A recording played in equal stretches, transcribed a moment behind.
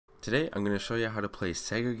Today I'm going to show you how to play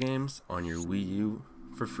Sega games on your Wii U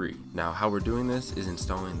for free. Now how we're doing this is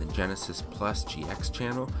installing the Genesis Plus GX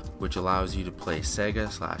channel, which allows you to play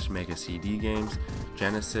Sega/Mega CD games,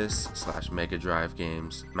 Genesis/Mega Drive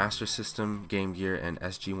games, Master System, Game Gear, and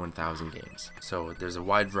SG-1000 games. So there's a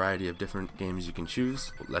wide variety of different games you can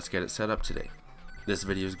choose. Let's get it set up today. This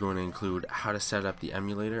video is going to include how to set up the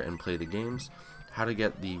emulator and play the games, how to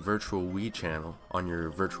get the virtual Wii channel on your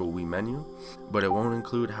virtual Wii menu, but it won't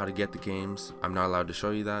include how to get the games. I'm not allowed to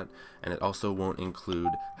show you that, and it also won't include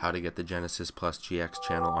how to get the Genesis Plus GX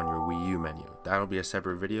channel on your Wii U menu. That'll be a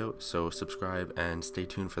separate video, so subscribe and stay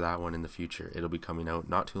tuned for that one in the future. It'll be coming out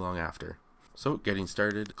not too long after. So getting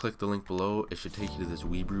started, click the link below. It should take you to this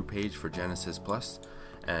Weebrew page for Genesis Plus,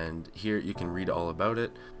 and here you can read all about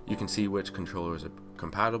it. You can see which controllers are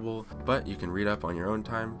compatible, but you can read up on your own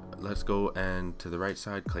time. Let's go, and to the right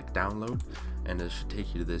side click download, and it should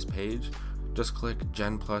take you to this page. Just click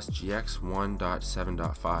Gen Plus GX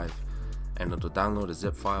 1.7.5 and it'll download a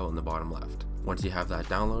zip file in the bottom left. Once you have that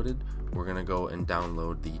downloaded, we're going to go and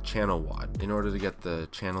download the channel WAD in order to get the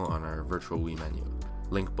channel on our virtual Wii menu.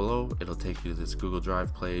 Link below, it'll take you to this Google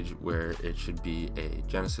Drive page where it should be a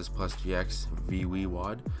Genesis Plus GX VW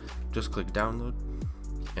WAD. Just click download,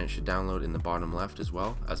 and it should download in the bottom left as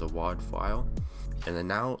well as a WAD file. And then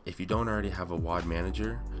now, if you don't already have a WAD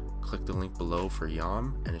manager, click the link below for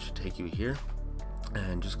YOM, and it should take you here.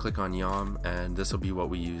 And just click on YOM, and this will be what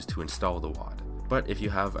we use to install the WAD. But if you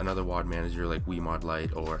have another WAD manager like Wiimod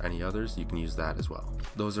Lite or any others, you can use that as well.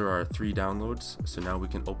 Those are our 3 downloads. So now we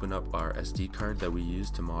can open up our SD card that we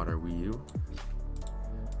use to mod our Wii U.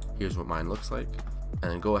 Here's what mine looks like.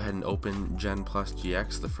 And then go ahead and open Gen Plus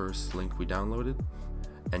GX, the first link we downloaded,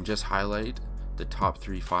 and just highlight the top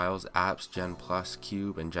 3 files, apps, Gen Plus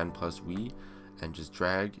Cube, and Gen Plus Wii, and just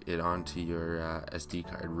drag it onto your SD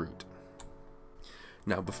card root.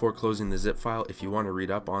 Now before closing the zip file, if you want to read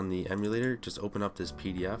up on the emulator, just open up this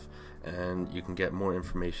PDF and you can get more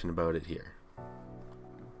information about it here.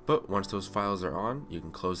 But once those files are on, you can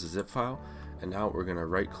close the zip file, and now we're going to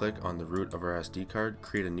right click on the root of our SD card,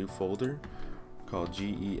 create a new folder called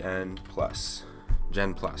GEN Plus,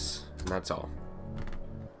 Gen Plus, and that's all.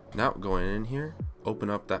 Now going in here, open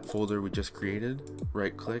up that folder we just created,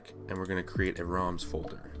 right click, and we're going to create a ROMs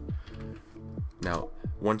folder. Now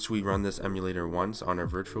once we run this emulator once on our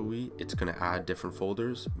virtual Wii, it's going to add different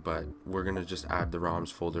folders, but we're going to just add the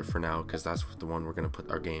ROMs folder for now because that's the one we're going to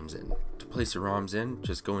put our games in. To place the ROMs in,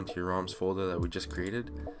 just go into your ROMs folder that we just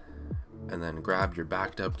created and then grab your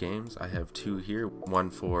backed up games. I have 2 here,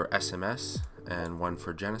 one for SMS and one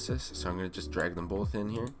for Genesis, so I'm going to just drag them both in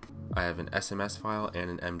here. I have an SMS file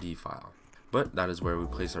and an MD file, but that is where we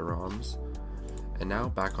place our ROMs. And now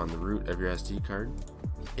back on the root of your SD card,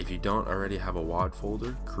 if you don't already have a WAD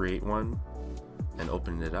folder, create one and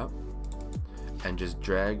open it up and just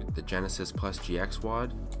drag the Genesis Plus GX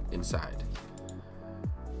WAD inside.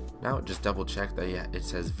 Now just double check that it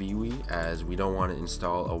says VWii, as we don't want to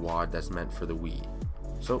install a WAD that's meant for the Wii.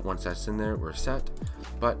 So once that's in there, we're set.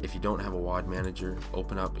 But if you don't have a WAD manager,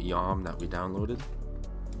 open up YOM that we downloaded,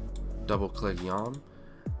 double click YOM,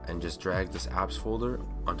 and just drag this apps folder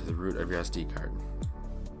onto the root of your SD card.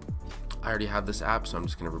 I already have this app, so I'm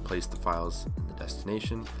just going to replace the files in the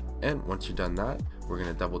destination. And once you've done that, we're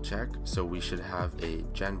going to double check. So we should have a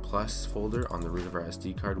Gen Plus folder on the root of our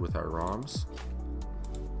SD card with our ROMs.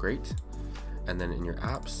 Great. And then in your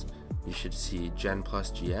apps, you should see Gen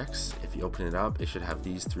Plus GX. If you open it up, it should have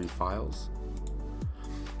these 3 files.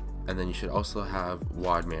 And then you should also have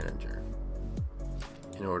WAD Manager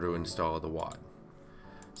in order to install the WAD.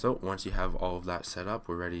 So once you have all of that set up,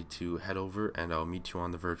 we're ready to head over, and I'll meet you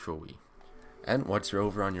on the virtual Wii. And once you're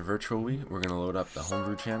over on your virtual Wii, we're going to load up the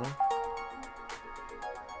homebrew channel.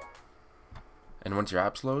 And once your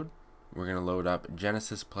apps load, we're going to load up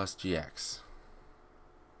Genesis Plus GX.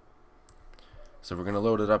 So we're going to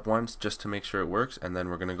load it up once just to make sure it works, and then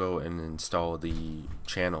we're going to go and install the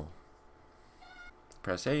channel.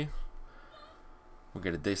 Press A. We'll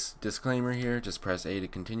get a disclaimer here, just press A to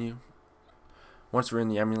continue. Once we're in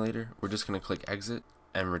the emulator, we're just going to click exit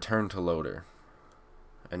and return to loader.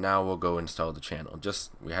 And now we'll go install the channel.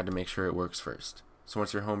 We had to make sure it works first. So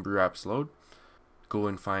once your homebrew apps load, go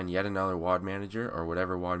and find yet another WAD manager or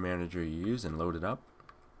whatever WAD manager you use and load it up.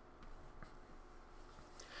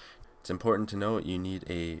 It's important to note you need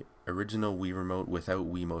a original Wii remote without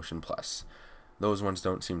Wii Motion Plus. Those ones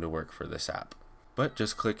don't seem to work for this app. But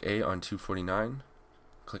just click A on 249,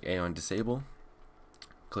 click A on disable,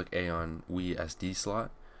 click A on Wii SD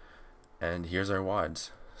slot, and here's our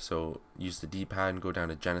WADs. So use the D-pad and go down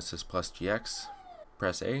to Genesis Plus GX,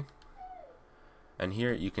 press A, And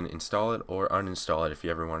here you can install it or uninstall it if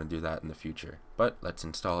you ever want to do that in the future. But let's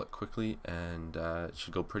install it quickly, and it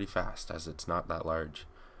should go pretty fast as it's not that large.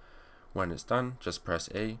 When it's done, just press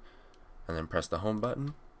A and then press the home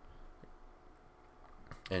button,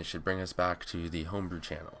 and it should bring us back to the homebrew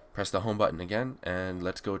channel. Press the home button again, and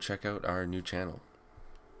let's go check out our new channel.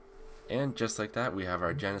 And just like that, we have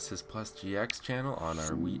our Genesis Plus GX channel on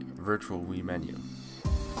our virtual Wii menu.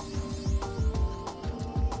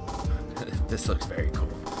 This looks very cool.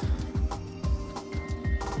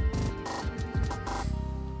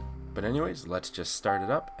 But anyways, let's just start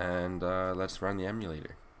it up and let's run the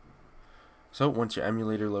emulator. So once your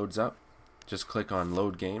emulator loads up, just click on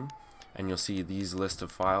Load Game, and you'll see these list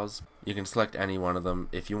of files. You can select any one of them.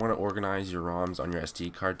 If you want to organize your ROMs on your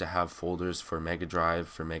SD card to have folders for Mega Drive,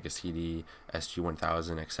 for Mega CD,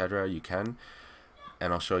 SG-1000, etc., you can.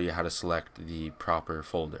 And I'll show you how to select the proper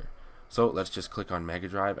folder. So let's just click on Mega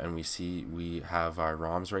Drive, and we have our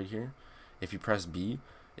ROMs right here. If you press B,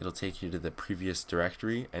 it'll take you to the previous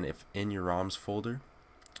directory, and if in your ROMs folder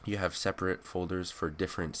you have separate folders for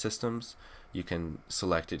different systems, you can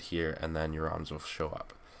select it here and then your ROMs will show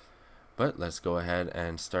up. But let's go ahead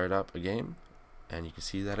and start up a game, and you can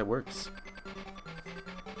see that it works.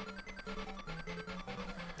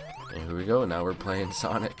 And here we go, now we're playing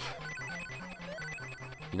Sonic.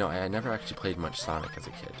 You know, I never actually played much Sonic as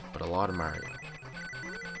a kid, but a lot of Mario.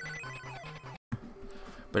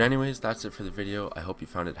 But anyways, that's it for the video. I hope you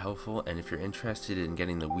found it helpful, and if you're interested in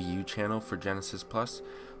getting the Wii U channel for Genesis Plus,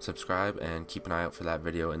 subscribe and keep an eye out for that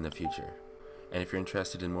video in the future. And if you're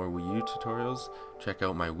interested in more Wii U tutorials, check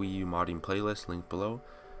out my Wii U modding playlist linked below.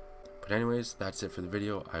 But anyways, that's it for the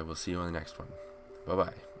video. I will see you on the next one. Bye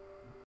bye.